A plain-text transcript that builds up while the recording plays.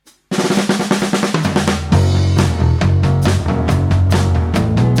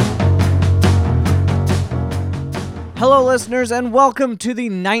listeners, and welcome to the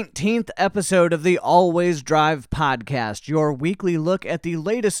 19th episode of the AllWaysDrive podcast, your weekly look at the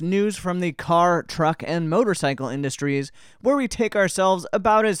latest news from the car, truck, and motorcycle industries, where we take ourselves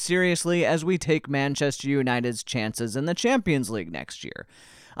about as seriously as we take Manchester United's chances in the Champions League next year.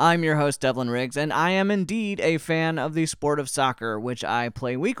 I'm your host, Devlin Riggs, and I am indeed a fan of the sport of soccer, which I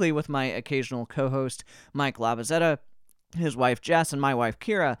play weekly with my occasional co-host, Mike Labazetta, his wife Jess, and my wife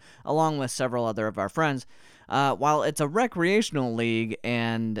Kira, along with several other of our friends. While it's a recreational league,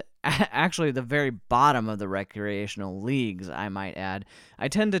 and actually the very bottom of the recreational leagues, I might add, I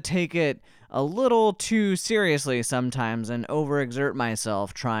tend to take it a little too seriously sometimes and overexert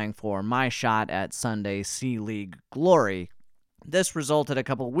myself trying for my shot at Sunday C-League glory. This resulted a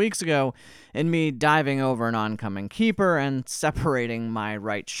couple weeks ago in me diving over an oncoming keeper and separating my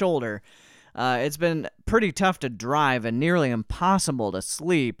right shoulder. It's been pretty tough to drive and nearly impossible to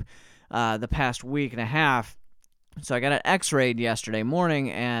sleep the past week and a half. So I got an x-rayed yesterday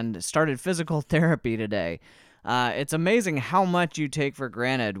morning and started physical therapy today. It's amazing how much you take for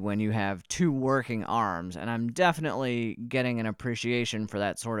granted when you have two working arms, and I'm definitely getting an appreciation for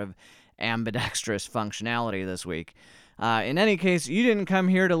that sort of ambidextrous functionality this week. In any case, you didn't come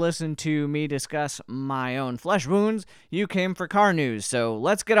here to listen to me discuss my own flesh wounds. You came for car news, so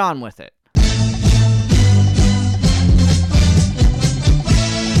let's get on with it.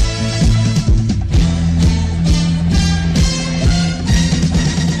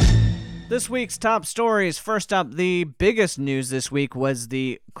 This week's top stories. First up, the biggest news this week was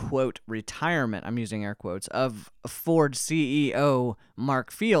the, quote, retirement, I'm using air quotes, of Ford CEO Mark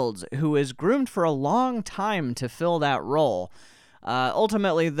Fields, who is groomed for a long time to fill that role.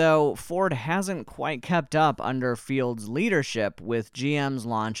 Ultimately, though, Ford hasn't quite kept up under Fields' leadership, with GM's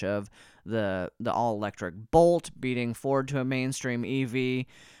launch of the all-electric Bolt beating Ford to a mainstream EV.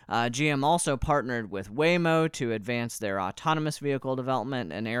 GM also partnered with Waymo to advance their autonomous vehicle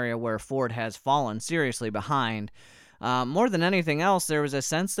development, an area where Ford has fallen seriously behind. More than anything else, there was a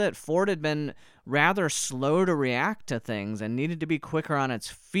sense that Ford had been rather slow to react to things and needed to be quicker on its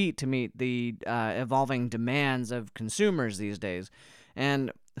feet to meet the evolving demands of consumers these days.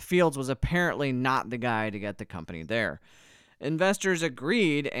 And Fields was apparently not the guy to get the company there. Investors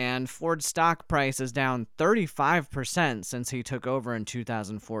agreed, and Ford's stock price is down 35% since he took over in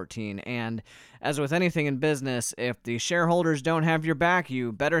 2014. And as with anything in business, if the shareholders don't have your back,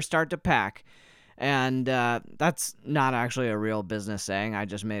 you better start to pack. And that's not actually a real business saying. I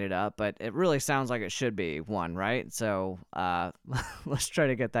just made it up, but it really sounds like it should be one, right? So let's try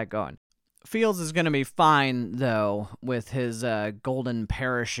to get that going. Fields is going to be fine, though, with his golden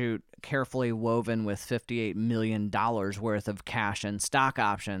parachute carefully woven with $58 million worth of cash and stock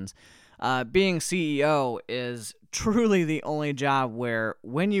options. Being CEO is truly the only job where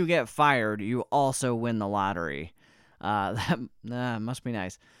when you get fired, you also win the lottery. That must be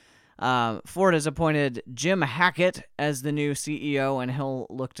nice. Ford has appointed Jim Hackett as the new CEO, and he'll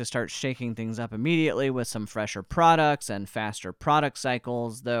look to start shaking things up immediately with some fresher products and faster product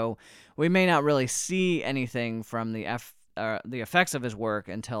cycles, though we may not really see anything from the effects of his work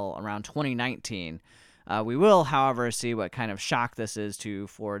until around 2019. We will, however, see what kind of shock this is to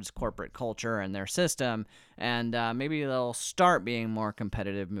Ford's corporate culture and their system, and maybe they'll start being more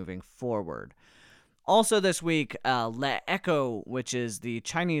competitive moving forward. Also this week, LeEco, which is the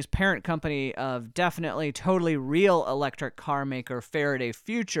Chinese parent company of definitely totally real electric car maker Faraday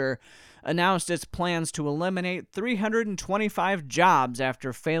Future, announced its plans to eliminate 325 jobs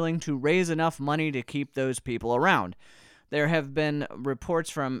after failing to raise enough money to keep those people around. There have been reports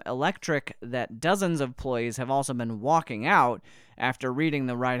from Electric that dozens of employees have also been walking out after reading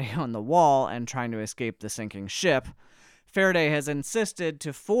the writing on the wall and trying to escape the sinking ship. Faraday has insisted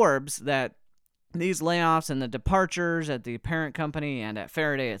to Forbes that these layoffs and the departures at the parent company and at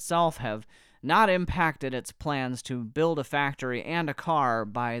Faraday itself have not impacted its plans to build a factory and a car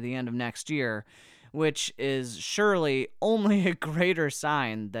by the end of next year, which is surely only a greater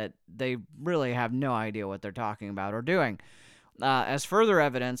sign that they really have no idea what they're talking about or doing. As further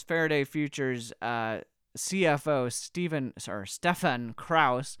evidence, Faraday Future's CFO Stefan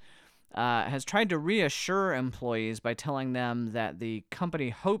Kraus has tried to reassure employees by telling them that the company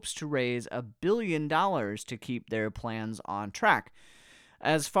hopes to raise $1 billion to keep their plans on track.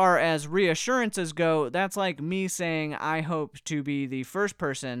 As far as reassurances go, that's like me saying I hope to be the first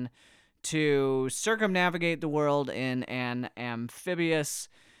person to circumnavigate the world in an amphibious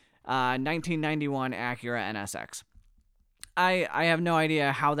 1991 Acura NSX. I have no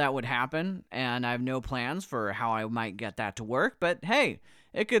idea how that would happen, and I have no plans for how I might get that to work, but hey,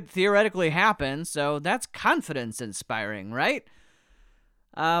 it could theoretically happen, so that's confidence-inspiring, right?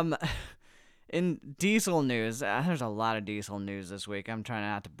 In diesel news, there's a lot of diesel news this week. I'm trying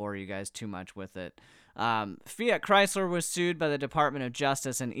not to bore you guys too much with it. Fiat Chrysler was sued by the Department of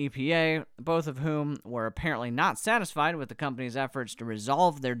Justice and EPA, both of whom were apparently not satisfied with the company's efforts to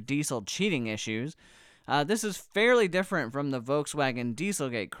resolve their diesel cheating issues. This is fairly different from the Volkswagen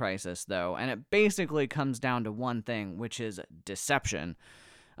Dieselgate crisis, though, and it basically comes down to one thing, which is deception.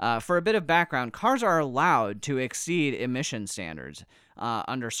 For a bit of background, cars are allowed to exceed emission standards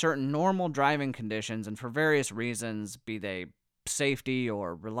under certain normal driving conditions and for various reasons, be they safety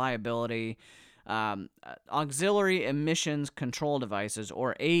or reliability. Auxiliary Emissions Control Devices,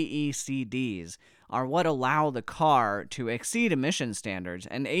 or AECDs, are what allow the car to exceed emission standards,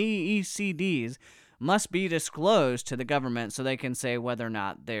 and AECDs must be disclosed to the government so they can say whether or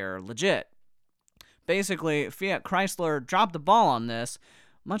not they're legit. Basically, Fiat Chrysler dropped the ball on this,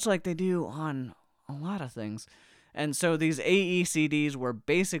 much like they do on a lot of things. And so these AECDs were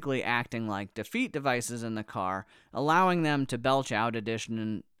basically acting like defeat devices in the car, allowing them to belch out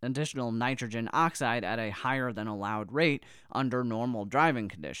additional nitrogen oxide at a higher than allowed rate under normal driving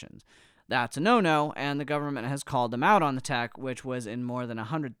conditions. That's a no-no, and the government has called them out on the tech, which was in more than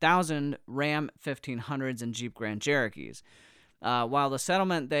 100,000 Ram 1500s and Jeep Grand Cherokees. While the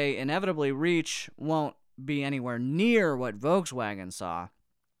settlement they inevitably reach won't be anywhere near what Volkswagen saw,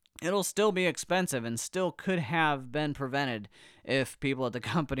 it'll still be expensive and still could have been prevented if people at the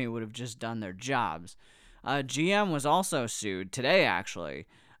company would have just done their jobs. GM was also sued today, actually,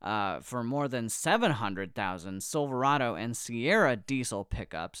 for more than 700,000 Silverado and Sierra diesel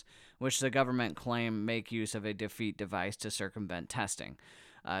pickups, which the government claim make use of a defeat device to circumvent testing.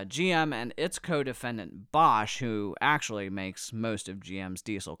 GM and its co-defendant Bosch, who actually makes most of GM's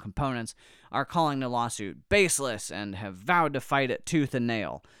diesel components, are calling the lawsuit baseless and have vowed to fight it tooth and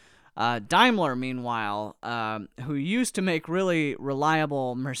nail. Daimler, meanwhile, who used to make really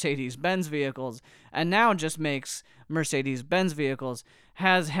reliable Mercedes-Benz vehicles and now just makes Mercedes-Benz vehicles,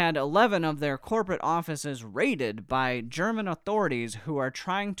 has had 11 of their corporate offices raided by German authorities who are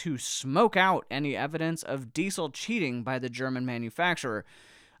trying to smoke out any evidence of diesel cheating by the German manufacturer.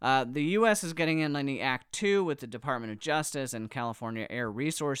 The U.S. is getting in the Act 2 with the Department of Justice and California Air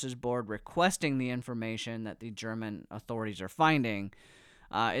Resources Board requesting the information that the German authorities are finding.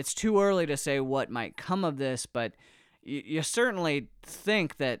 It's too early to say what might come of this, but you certainly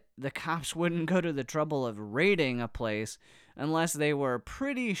think that the cops wouldn't go to the trouble of raiding a place unless they were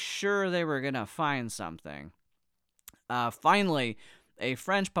pretty sure they were going to find something. Finally, a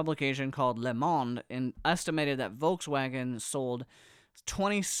French publication called Le Monde estimated that Volkswagen sold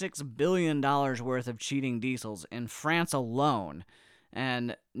 $26 billion worth of cheating diesels in France alone.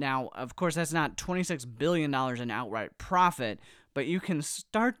 And now, of course, that's not $26 billion in outright profit, but you can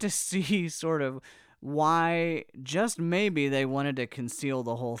start to see sort of why just maybe they wanted to conceal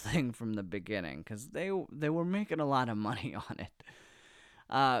the whole thing from the beginning, because they were making a lot of money on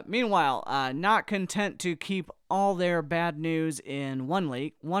it. Meanwhile, not content to keep all their bad news in one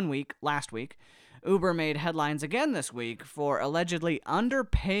week, last week, Uber made headlines again this week for allegedly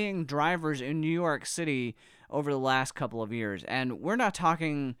underpaying drivers in New York City over the last couple of years. And we're not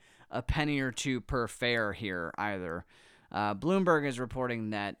talking a penny or two per fare here either. Bloomberg is reporting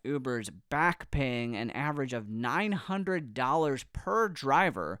that Uber's back paying an average of $900 per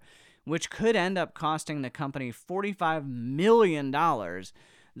driver, which could end up costing the company $45 million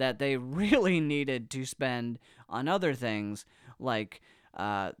that they really needed to spend on other things like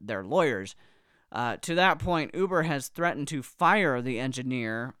their lawyers. To that point, Uber has threatened to fire the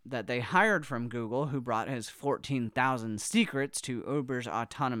engineer that they hired from Google, who brought his 14,000 secrets to Uber's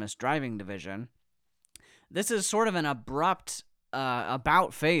autonomous driving division. This is sort of an abrupt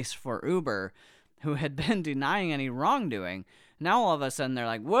about-face for Uber, who had been denying any wrongdoing. Now all of a sudden they're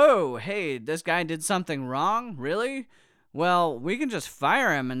like, whoa, hey, this guy did something wrong? Really? Well, we can just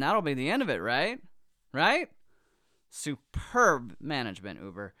fire him and that'll be the end of it, right? Right? Superb management,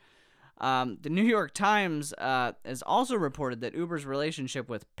 Uber. The New York Times has also reported that Uber's relationship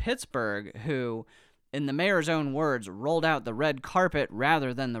with Pittsburgh, who, in the mayor's own words, rolled out the red carpet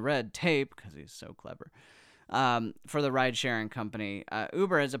rather than the red tape, because he's so clever, for the ride-sharing company.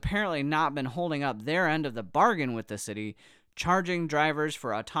 Uber has apparently not been holding up their end of the bargain with the city, charging drivers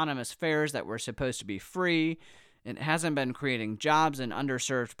for autonomous fares that were supposed to be free. It hasn't been creating jobs in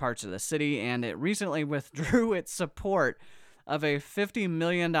underserved parts of the city, and it recently withdrew its support of a $50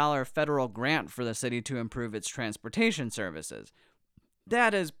 million federal grant for the city to improve its transportation services.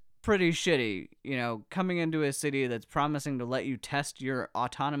 That is pretty shitty, coming into a city that's promising to let you test your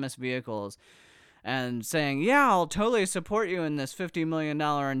autonomous vehicles and saying, yeah, I'll totally support you in this $50 million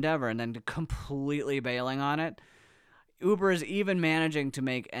endeavor, and then completely bailing on it. Uber is even managing to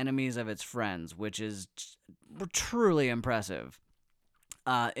make enemies of its friends, which is truly impressive.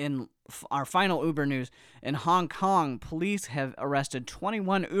 In our final Uber news, in Hong Kong, police have arrested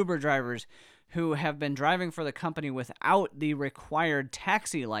 21 Uber drivers who have been driving for the company without the required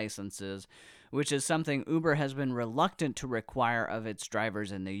taxi licenses, which is something Uber has been reluctant to require of its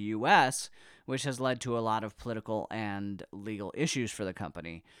drivers in the U.S., which has led to a lot of political and legal issues for the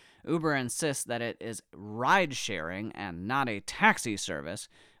company. Uber insists that it is ride-sharing and not a taxi service,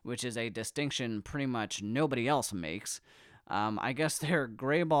 which is a distinction pretty much nobody else makes. I guess their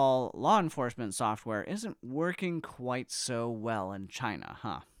grayball law enforcement software isn't working quite so well in China,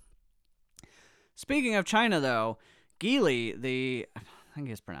 huh? Speaking of China, though, Geely, I think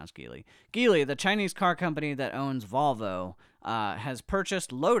it's pronounced Geely. Geely, the Chinese car company that owns Volvo, has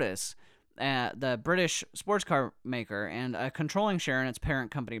purchased Lotus, the British sports car maker, and a controlling share in its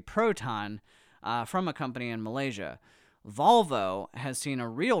parent company Proton from a company in Malaysia. Volvo has seen a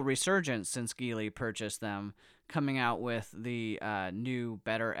real resurgence since Geely purchased them, coming out with the new,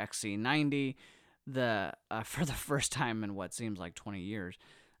 better XC90 for the first time in what seems like 20 years,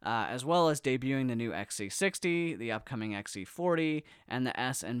 as well as debuting the new XC60, the upcoming XC40, and the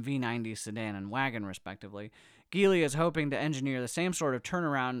S and V90 sedan and wagon, respectively. Geely is hoping to engineer the same sort of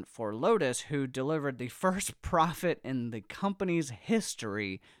turnaround for Lotus, who delivered the first profit in the company's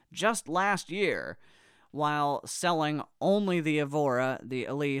history just last year, while selling only the Evora, the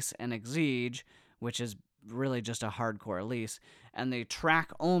Elise, and Exige, which is really just a hardcore Elise, and the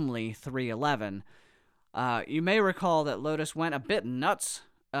track-only 311. You may recall that Lotus went a bit nuts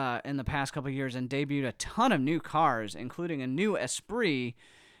in the past couple years and debuted a ton of new cars, including a new Esprit,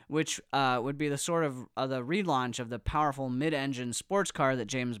 which would be the sort of the relaunch of the powerful mid-engine sports car that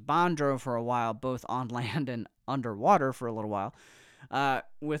James Bond drove for a while, both on land and underwater for a little while.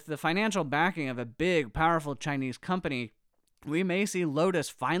 With the financial backing of a big, powerful Chinese company, we may see Lotus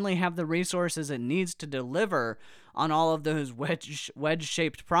finally have the resources it needs to deliver on all of those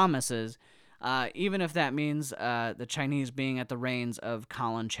wedge-shaped promises, even if that means the Chinese being at the reins of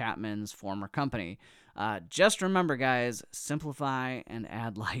Colin Chapman's former company. Just remember, guys, simplify and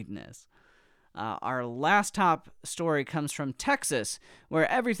add lightness. Our last top story comes from Texas, where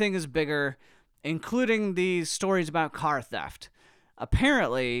everything is bigger, including these stories about car theft.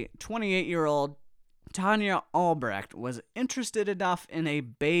 Apparently, 28-year-old Tanya Albrecht was interested enough in a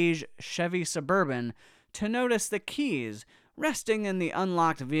beige Chevy Suburban to notice the keys resting in the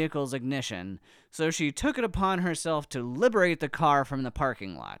unlocked vehicle's ignition, so she took it upon herself to liberate the car from the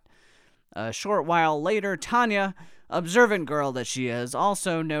parking lot. A short while later, Tanya, observant girl that she is,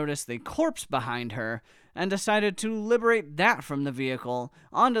 also noticed the corpse behind her and decided to liberate that from the vehicle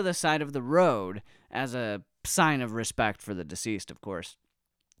onto the side of the road as a sign of respect for the deceased, of course.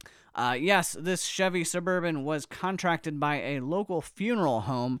 Yes, this Chevy Suburban was contracted by a local funeral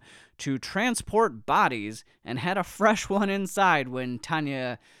home to transport bodies and had a fresh one inside when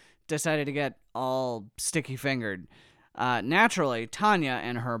Tanya decided to get all sticky-fingered. Naturally, Tanya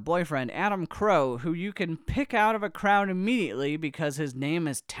and her boyfriend Adam Crow, who you can pick out of a crowd immediately because his name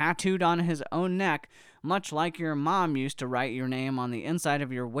is tattooed on his own neck, much like your mom used to write your name on the inside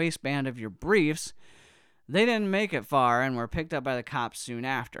of your waistband of your briefs, they didn't make it far and were picked up by the cops soon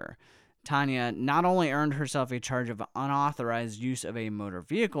after. Tanya not only earned herself a charge of unauthorized use of a motor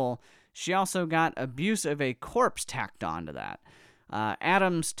vehicle, she also got abuse of a corpse tacked onto that.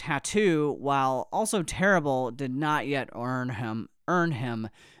 Adam's tattoo, while also terrible, did not yet earn him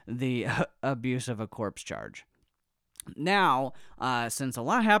the abuse of a corpse charge. Now, since a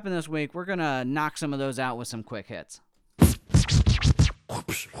lot happened this week, we're going to knock some of those out with some quick hits.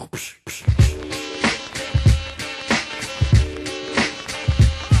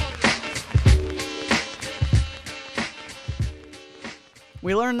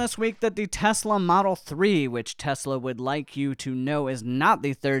 We learned this week that the Tesla Model 3, which Tesla would like you to know is not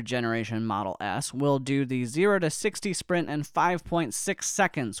the third generation Model S, will do the 0 to 60 sprint in 5.6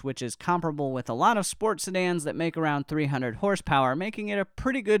 seconds, which is comparable with a lot of sports sedans that make around 300 horsepower, making it a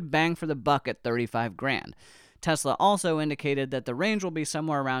pretty good bang for the buck at $35,000. Tesla also indicated that the range will be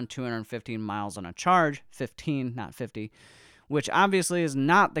somewhere around 215 miles on a charge, 15, not 50, which obviously is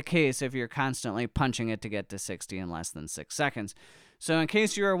not the case if you're constantly punching it to get to 60 in less than 6 seconds. So in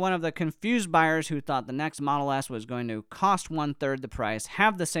case you are one of the confused buyers who thought the next Model S was going to cost 1/3 the price,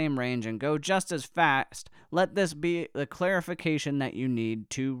 have the same range, and go just as fast, let this be the clarification that you need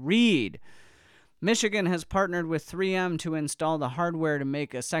to read. Michigan has partnered with 3M to install the hardware to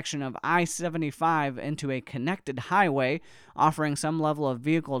make a section of I-75 into a connected highway, offering some level of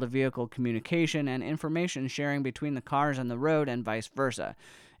vehicle-to-vehicle communication and information sharing between the cars and the road and vice versa.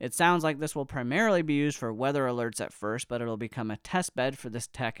 It sounds like this will primarily be used for weather alerts at first, but it'll become a test bed for this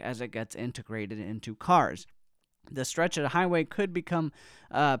tech as it gets integrated into cars. The stretch of the highway could become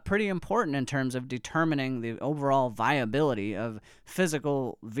pretty important in terms of determining the overall viability of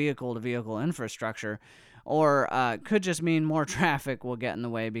physical vehicle-to-vehicle infrastructure, or could just mean more traffic will get in the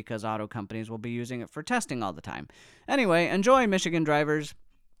way because auto companies will be using it for testing all the time. Anyway, enjoy, Michigan drivers.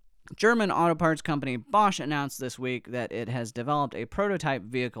 German auto parts company Bosch announced this week that it has developed a prototype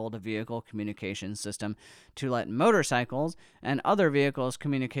vehicle-to-vehicle communication system to let motorcycles and other vehicles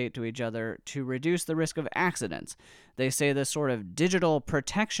communicate to each other to reduce the risk of accidents. They say this sort of digital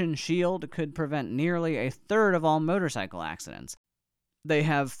protection shield could prevent nearly a third of all motorcycle accidents. They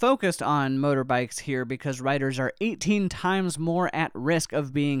have focused on motorbikes here because riders are 18 times more at risk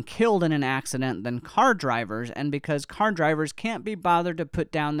of being killed in an accident than car drivers, and because car drivers can't be bothered to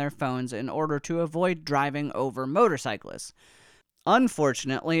put down their phones in order to avoid driving over motorcyclists.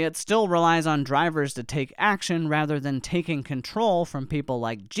 Unfortunately, it still relies on drivers to take action rather than taking control from people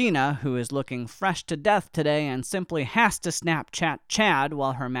like Gina, who is looking fresh to death today and simply has to Snapchat Chad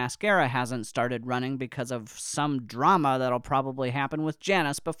while her mascara hasn't started running because of some drama that'll probably happen with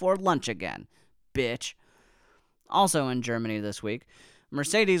Janice before lunch again. Bitch. Also in Germany this week,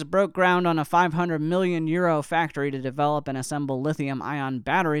 Mercedes broke ground on a €500 million factory to develop and assemble lithium-ion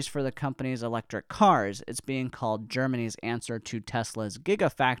batteries for the company's electric cars. It's being called Germany's answer to Tesla's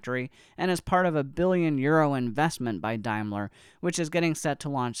gigafactory and is part of a €1 billion investment by Daimler, which is getting set to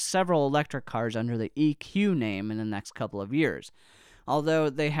launch several electric cars under the EQ name in the next couple of years. Although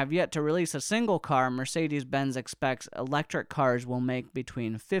they have yet to release a single car, Mercedes-Benz expects electric cars will make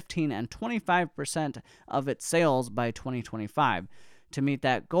between 15 and 25% of its sales by 2025. To meet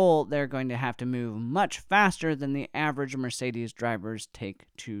that goal, they're going to have to move much faster than the average Mercedes drivers take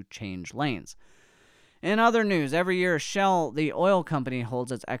to change lanes. In other news, every year Shell, the oil company,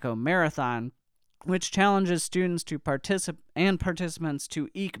 holds its Echo Marathon, which challenges students to participants to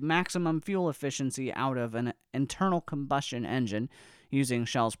eke maximum fuel efficiency out of an internal combustion engine using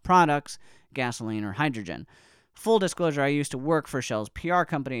Shell's products, gasoline or hydrogen. Full disclosure, I used to work for Shell's PR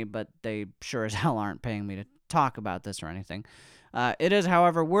company, but they sure as hell aren't paying me to talk about this or anything. It is,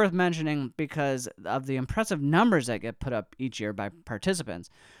 however, worth mentioning because of the impressive numbers that get put up each year by participants.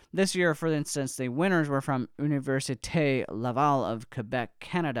 This year, for instance, the winners were from Université Laval of Quebec,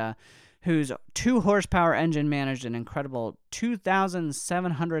 Canada, whose 2-horsepower engine managed an incredible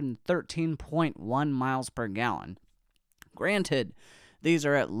 2,713.1 miles per gallon. Granted, these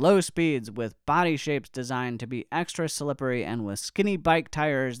are at low speeds with body shapes designed to be extra slippery and with skinny bike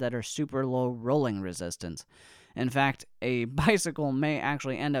tires that are super low rolling resistance. In fact, a bicycle may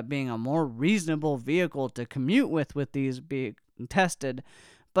actually end up being a more reasonable vehicle to commute with these being tested,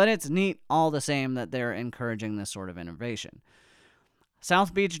 but it's neat all the same that they're encouraging this sort of innovation.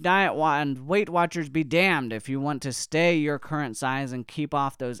 South Beach Diet and Weight Watchers be damned. If you want to stay your current size and keep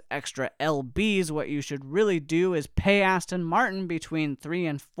off those extra lbs, what you should really do is pay Aston Martin between $3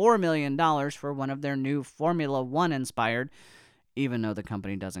 and $4 million for one of their new Formula One inspired, even though the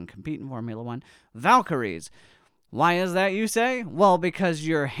company doesn't compete in Formula One, Valkyries. Why is that, you say? Well, because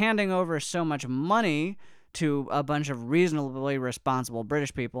you're handing over so much money to a bunch of reasonably responsible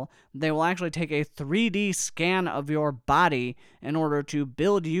British people, they will actually take a 3D scan of your body in order to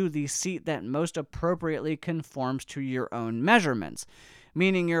build you the seat that most appropriately conforms to your own measurements,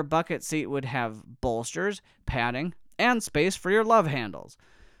 meaning your bucket seat would have bolsters, padding, and space for your love handles.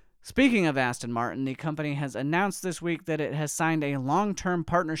 Speaking of Aston Martin, the company has announced this week that it has signed a long-term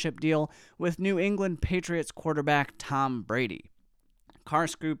partnership deal with New England Patriots quarterback Tom Brady.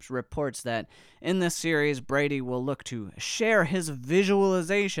 CarScoops reports that in this series, Brady will look to share his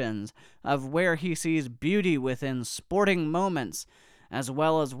visualizations of where he sees beauty within sporting moments, as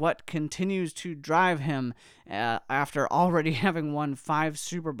well as what continues to drive him after already having won 5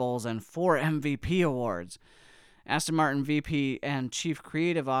 Super Bowls and 4 MVP awards. Aston Martin VP and Chief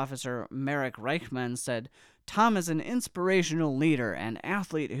Creative Officer Marek Reichman said, "Tom is an inspirational leader and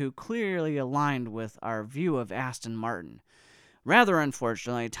athlete who clearly aligned with our view of Aston Martin. Rather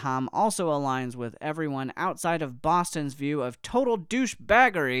unfortunately, Tom also aligns with everyone outside of Boston's view of total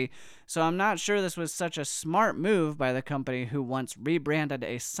douchebaggery, so I'm not sure this was such a smart move by the company who once rebranded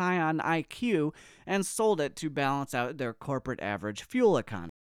a Scion IQ and sold it to balance out their corporate average fuel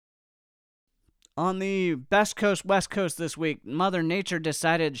economy." On the best coast, west coast this week, Mother Nature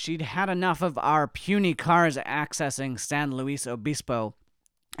decided she'd had enough of our puny cars accessing San Luis Obispo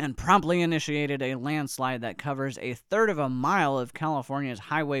and promptly initiated a landslide that covers a third of a mile of California's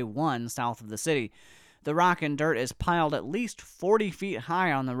Highway 1 south of the city. The rock and dirt is piled at least 40 feet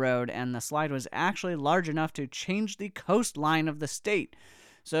high on the road, and the slide was actually large enough to change the coastline of the state.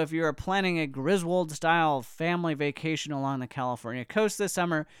 So if you are planning a Griswold-style family vacation along the California coast this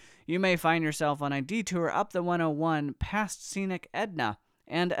summer, you may find yourself on a detour up the 101 past scenic Edna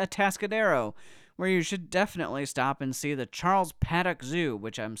and Atascadero, where you should definitely stop and see the Charles Paddock Zoo,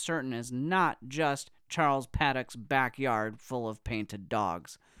 which I'm certain is not just Charles Paddock's backyard full of painted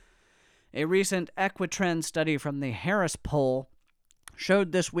dogs. A recent Equitrend study from the Harris Poll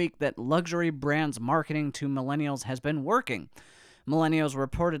showed this week that luxury brands marketing to millennials has been working. Millennials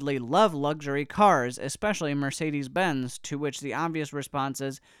reportedly love luxury cars, especially Mercedes-Benz, to which the obvious response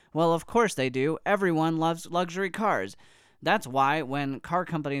is, well, of course they do. Everyone loves luxury cars. That's why when car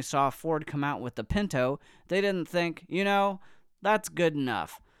companies saw Ford come out with the Pinto, they didn't think, that's good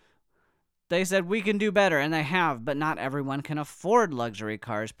enough. They said we can do better, and they have, but not everyone can afford luxury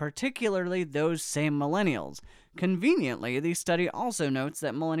cars, particularly those same millennials. Conveniently, the study also notes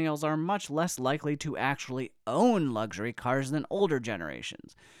that millennials are much less likely to actually own luxury cars than older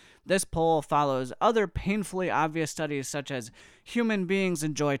generations. This poll follows other painfully obvious studies such as human beings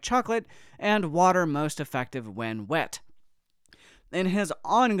enjoy chocolate and water most effective when wet. In his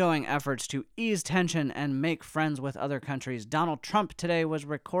ongoing efforts to ease tension and make friends with other countries, Donald Trump today was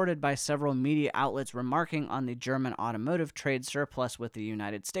recorded by several media outlets remarking on the German automotive trade surplus with the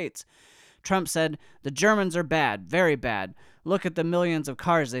United States. Trump said, "The Germans are bad, very bad. Look at the millions of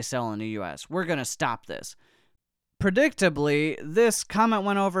cars they sell in the U.S. We're going to stop this." Predictably, this comment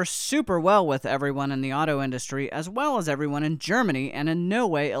went over super well with everyone in the auto industry as well as everyone in Germany, and in no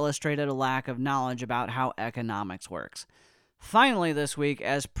way illustrated a lack of knowledge about how economics works. Finally this week,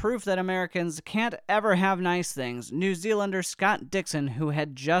 as proof that Americans can't ever have nice things, New Zealander Scott Dixon, who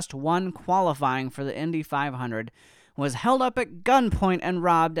had just won qualifying for the Indy 500, was held up at gunpoint and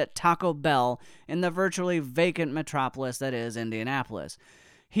robbed at Taco Bell in the virtually vacant metropolis that is Indianapolis.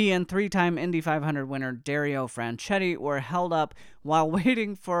 He and three-time Indy 500 winner Dario Franchitti were held up while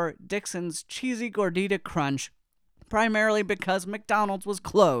waiting for Dixon's cheesy gordita crunch, primarily because McDonald's was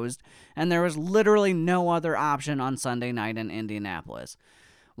closed and there was literally no other option on Sunday night in Indianapolis.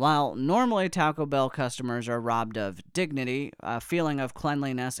 While normally Taco Bell customers are robbed of dignity, a feeling of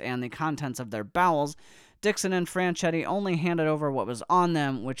cleanliness, and the contents of their bowels, Dixon and Franchitti only handed over what was on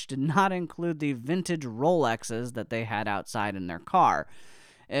them, which did not include the vintage Rolexes that they had outside in their car.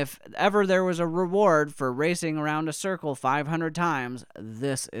 If ever there was a reward for racing around a circle 500 times,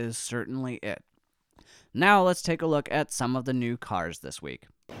 this is certainly it. Now let's take a look at some of the new cars this week.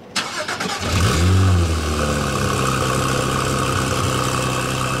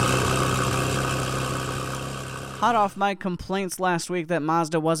 Hot off my complaints last week that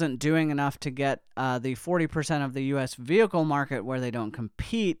Mazda wasn't doing enough to get the 40% of the U.S. vehicle market where they don't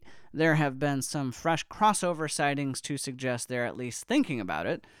compete, there have been some fresh crossover sightings to suggest they're at least thinking about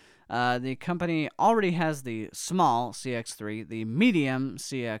it. The company already has the small CX-3, the medium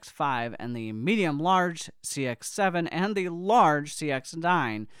CX-5, and the medium-large CX-7, and the large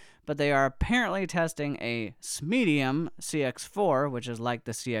CX-9, but they are apparently testing a medium CX-4, which is like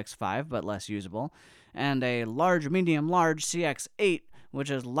the CX-5 but less usable, and a large medium-large CX-8, which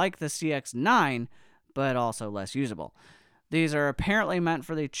is like the CX-9 but also less usable. These are apparently meant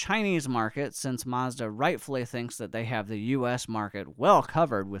for the Chinese market, since Mazda rightfully thinks that they have the U.S. market well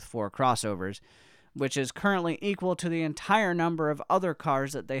covered with 4 crossovers, which is currently equal to the entire number of other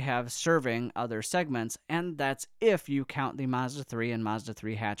cars that they have serving other segments, and that's if you count the Mazda 3 and Mazda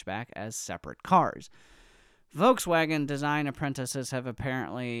 3 hatchback as separate cars. Volkswagen design apprentices have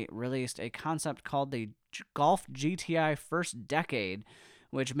apparently released a concept called the Golf GTI First Decade,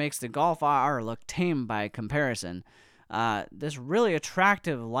 which makes the Golf R look tame by comparison. This really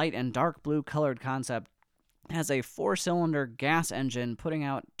attractive light and dark blue colored concept has a 4-cylinder gas engine putting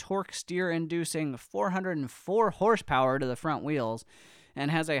out torque steer-inducing 404 horsepower to the front wheels,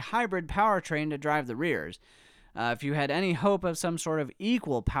 and has a hybrid powertrain to drive the rears. If you had any hope of some sort of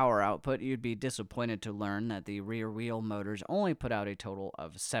equal power output, you'd be disappointed to learn that the rear wheel motors only put out a total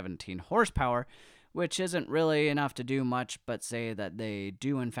of 17 horsepower, which isn't really enough to do much but say that they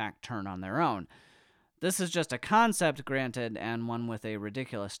do in fact turn on their own. This is just a concept, granted, and one with a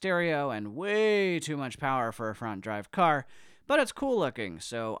ridiculous stereo and way too much power for a front-drive car, but it's cool looking,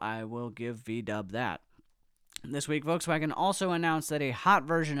 so I will give VW that. This week, Volkswagen also announced that a hot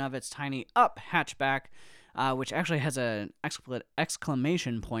version of its tiny Up hatchback, which actually has an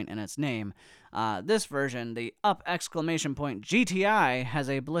exclamation point in its name. This version, the Up exclamation point GTI, has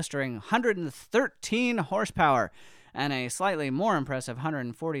a blistering 113 horsepower and a slightly more impressive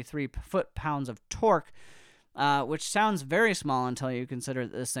 143 foot-pounds of torque, which sounds very small until you consider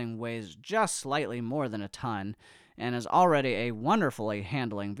that this thing weighs just slightly more than a ton and is already a wonderfully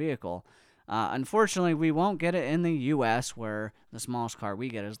handling vehicle. Unfortunately, we won't get it in the U.S., where the smallest car we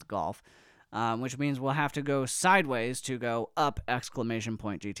get is the Golf, which means we'll have to go sideways to go up!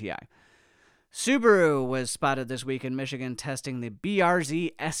 GTI. Subaru was spotted this week in Michigan testing the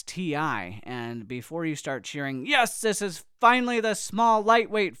BRZ STI, and before you start cheering, yes, this is finally the small,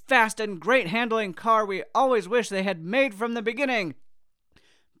 lightweight, fast, and great handling car we always wish they had made from the beginning,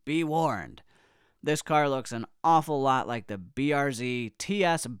 be warned. This car looks an awful lot like the BRZ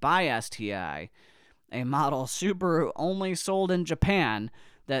TS by STI, a model Subaru only sold in Japan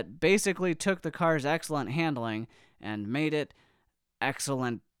that basically took the car's excellent handling and made it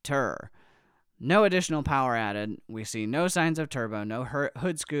excellenter. No additional power added. We see no signs of turbo, no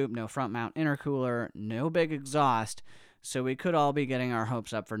hood scoop, no front mount intercooler, no big exhaust, so we could all be getting our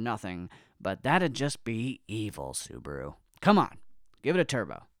hopes up for nothing, but that'd just be evil, Subaru. Come on, give it a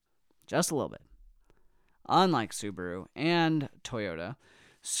turbo. Just a little bit. Unlike Subaru and Toyota,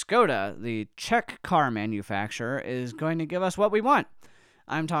 Skoda, the Czech car manufacturer, is going to give us what we want.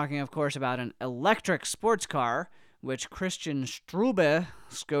 I'm talking, of course, about an electric sports car, which Christian Strube,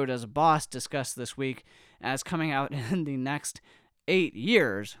 Skoda's boss, discussed this week as coming out in the next 8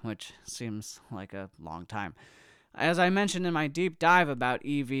 years, which seems like a long time. As I mentioned in my deep dive about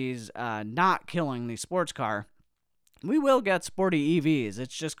EVs not killing the sports car, we will get sporty EVs.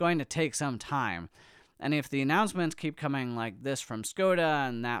 It's just going to take some time. And if the announcements keep coming like this from Skoda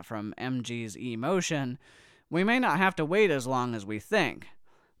and that from MG's eMotion, we may not have to wait as long as we think.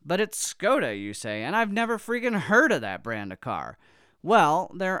 But it's Skoda, you say, and I've never freaking heard of that brand of car.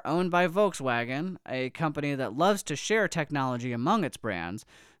 Well, they're owned by Volkswagen, a company that loves to share technology among its brands,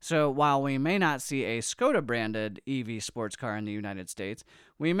 so while we may not see a Skoda-branded EV sports car in the United States,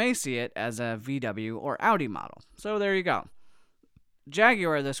 we may see it as a VW or Audi model. So there you go.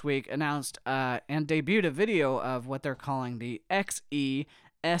 Jaguar this week announced and debuted a video of what they're calling the XE-SC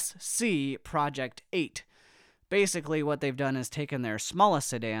Project 8. Basically, what they've done is taken their smallest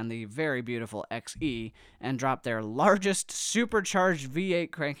sedan, the very beautiful XE, and dropped their largest supercharged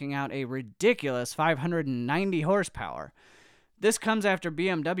V8, cranking out a ridiculous 590 horsepower. This comes after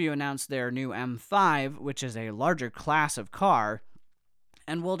BMW announced their new M5, which is a larger class of car,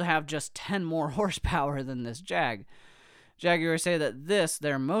 and will have just 10 more horsepower than this Jag. Jaguar say that this,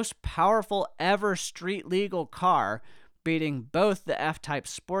 their most powerful ever street-legal car, beating both the F-Type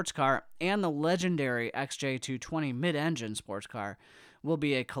sports car and the legendary XJ220 mid-engine sports car, will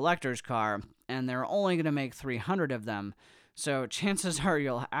be a collector's car, and they're only going to make 300 of them, so chances are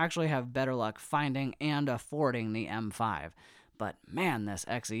you'll actually have better luck finding and affording the M5. But man, this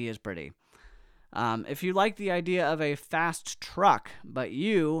XE is pretty. If you like the idea of a fast truck, but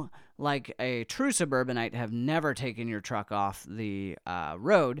you, like a true suburbanite, have never taken your truck off the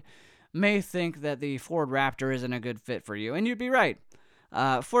road, may think that the Ford Raptor isn't a good fit for you, and you'd be right.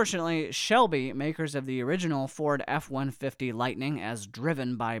 Fortunately, Shelby, makers of the original Ford F-150 Lightning as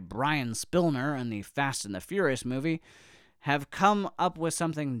driven by Brian Spillner in the Fast and the Furious movie, have come up with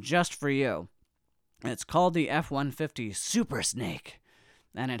something just for you. It's called the F-150 Super Snake,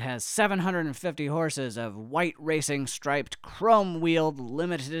 and it has 750 horses of white racing striped chrome-wheeled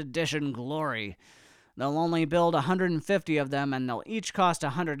limited edition glory. They'll only build 150 of them, and they'll each cost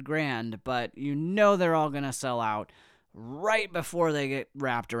 $100,000, but you know they're all going to sell out right before they get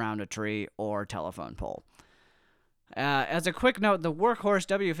wrapped around a tree or telephone pole. As a quick note, the Workhorse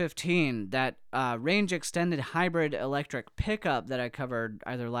W15, that range-extended hybrid electric pickup that I covered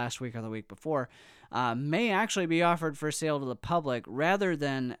either last week or the week before, may actually be offered for sale to the public rather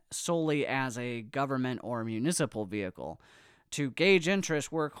than solely as a government or municipal vehicle. To gauge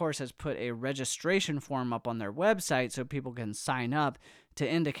interest, Workhorse has put a registration form up on their website so people can sign up to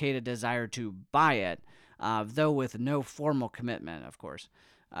indicate a desire to buy it, though with no formal commitment, of course.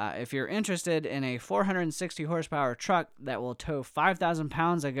 If you're interested in a 460 horsepower truck that will tow 5,000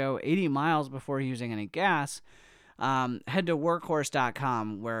 pounds and go 80 miles before using any gas, head to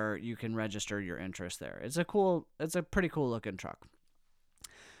workhorse.com where you can register your interest there. It's a pretty cool looking truck.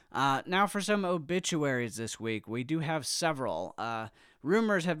 Now for some obituaries this week. We do have several.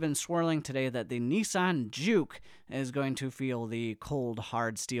 Rumors have been swirling today that the Nissan Juke is going to feel the cold,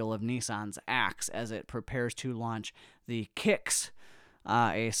 hard steel of Nissan's axe as it prepares to launch the Kicks,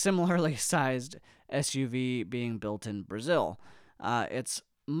 a similarly sized SUV being built in Brazil. It's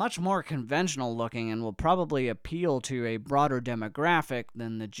much more conventional looking and will probably appeal to a broader demographic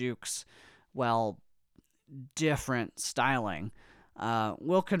than the Juke's, different styling.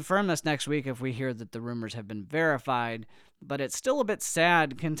 We'll confirm this next week if we hear that the rumors have been verified, but it's still a bit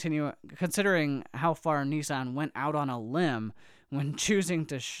sad considering how far Nissan went out on a limb when choosing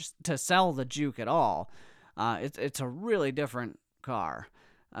to sell the Juke at all. It's a really different car.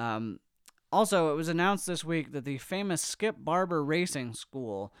 Also, it was announced this week that the famous Skip Barber Racing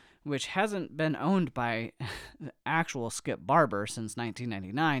School, which hasn't been owned by the actual Skip Barber since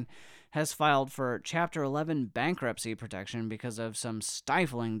 1999, has filed for Chapter 11 bankruptcy protection because of some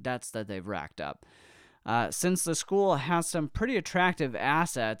stifling debts that they've racked up. Since the school has some pretty attractive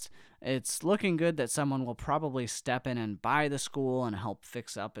assets, it's looking good that someone will probably step in and buy the school and help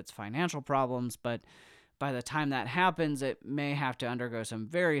fix up its financial problems, but by the time that happens, it may have to undergo some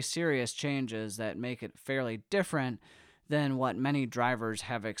very serious changes that make it fairly different than what many drivers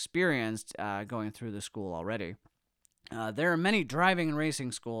have experienced going through the school already. There are many driving and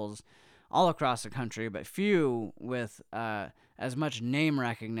racing schools all across the country, but few with as much name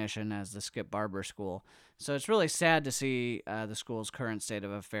recognition as the Skip Barber School. So it's really sad to see the school's current state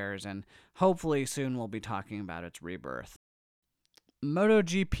of affairs, and hopefully soon we'll be talking about its rebirth.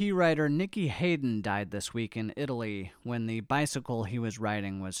 MotoGP rider Nicky Hayden died this week in Italy when the bicycle he was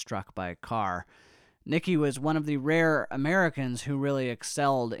riding was struck by a car. Nicky was one of the rare Americans who really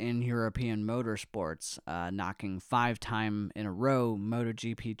excelled in European motorsports, knocking 5-time in a row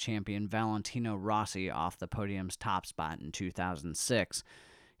MotoGP champion Valentino Rossi off the podium's top spot in 2006.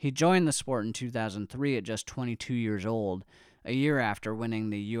 He joined the sport in 2003 at just 22 years old, a year after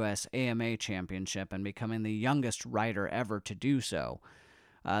winning the U.S. AMA Championship and becoming the youngest rider ever to do so.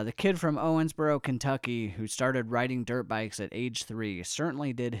 The kid from Owensboro, Kentucky, who started riding dirt bikes at age 3,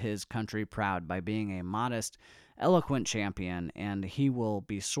 certainly did his country proud by being a modest, eloquent champion, and he will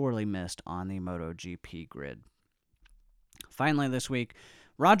be sorely missed on the MotoGP grid. Finally this week,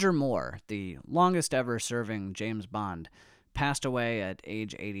 Roger Moore, the longest ever serving James Bond, passed away at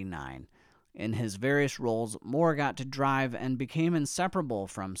age 89. In his various roles, Moore got to drive and became inseparable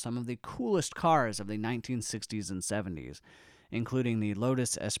from some of the coolest cars of the 1960s and 70s, including the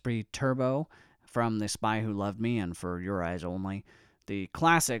Lotus Esprit Turbo from The Spy Who Loved Me and For Your Eyes Only, the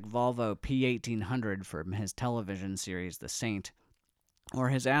classic Volvo P1800 from his television series The Saint, or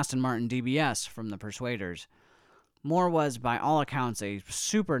his Aston Martin DBS from The Persuaders. Moore was, by all accounts, a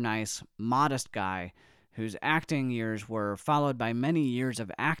super nice, modest guy whose acting years were followed by many years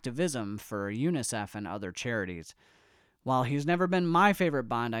of activism for UNICEF and other charities. While he's never been my favorite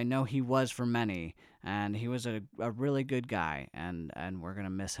Bond, I know he was for many, and he was a really good guy, and we're going to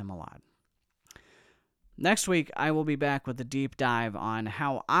miss him a lot. Next week, I will be back with a deep dive on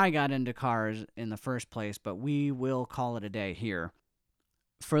how I got into cars in the first place, but we will call it a day here.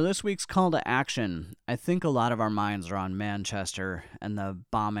 For this week's call to action, I think a lot of our minds are on Manchester and the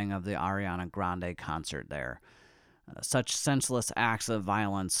bombing of the Ariana Grande concert there. Such senseless acts of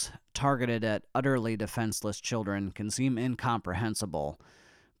violence targeted at utterly defenseless children can seem incomprehensible,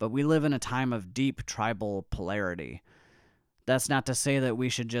 but we live in a time of deep tribal polarity. That's not to say that we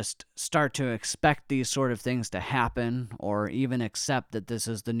should just start to expect these sort of things to happen or even accept that this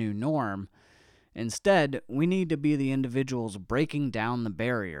is the new norm. Instead, we need to be the individuals breaking down the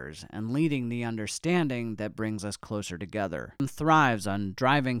barriers and leading the understanding that brings us closer together. It thrives on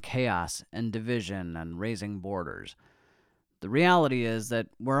driving chaos and division and raising borders. The reality is that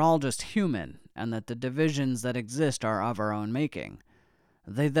we're all just human, and that the divisions that exist are of our own making.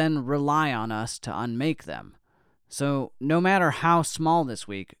 They then rely on us to unmake them. So, no matter how small this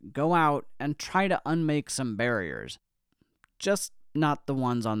week, go out and try to unmake some barriers. Just not the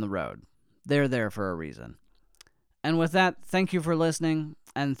ones on the road. They're there for a reason. And with that, thank you for listening,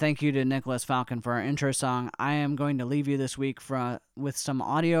 and thank you to Nicholas Falcon for our intro song. I am going to leave you this week with some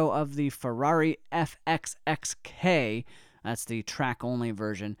audio of the Ferrari FXXK, that's the track-only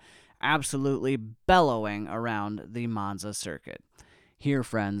version, absolutely bellowing around the Monza circuit. Here,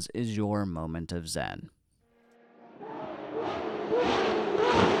 friends, is your moment of zen.